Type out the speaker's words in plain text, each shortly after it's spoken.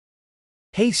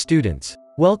Hey students!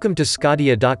 Welcome to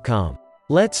sqadia.com.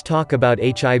 Let's talk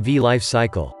about HIV life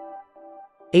cycle.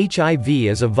 HIV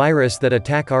is a virus that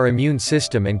attack our immune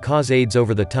system and cause AIDS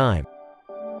over the time.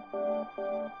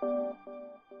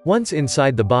 Once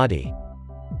inside the body,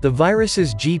 the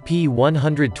virus's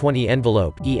GP120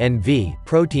 envelope (ENV)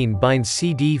 protein binds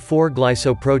CD4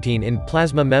 glycoprotein in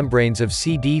plasma membranes of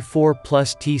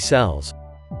CD4 T cells.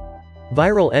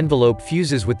 Viral envelope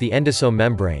fuses with the endosome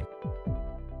membrane,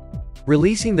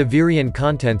 releasing the virion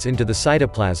contents into the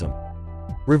cytoplasm.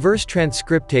 Reverse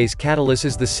transcriptase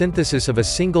catalyzes the synthesis of a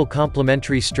single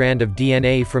complementary strand of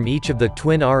DNA from each of the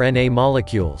twin RNA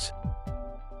molecules.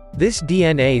 This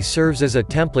DNA serves as a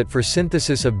template for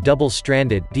synthesis of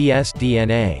double-stranded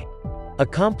dsDNA. A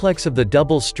complex of the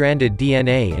double-stranded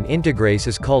DNA and integrase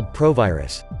is called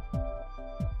provirus.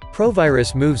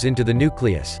 Provirus moves into the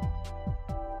nucleus.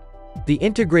 The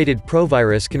integrated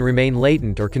provirus can remain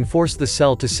latent or can force the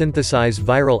cell to synthesize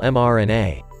viral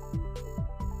mRNA.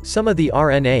 Some of the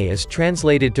RNA is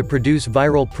translated to produce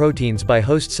viral proteins by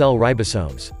host cell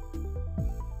ribosomes.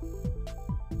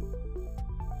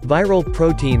 Viral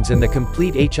proteins and the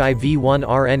complete HIV-1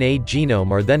 RNA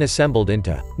genome are then assembled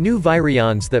into new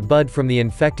virions that bud from the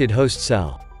infected host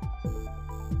cell.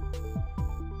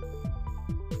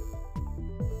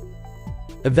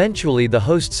 Eventually the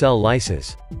host cell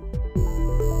lyses.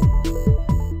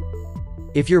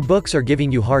 If your books are giving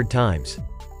you hard times,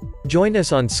 join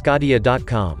us on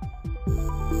sqadia.com.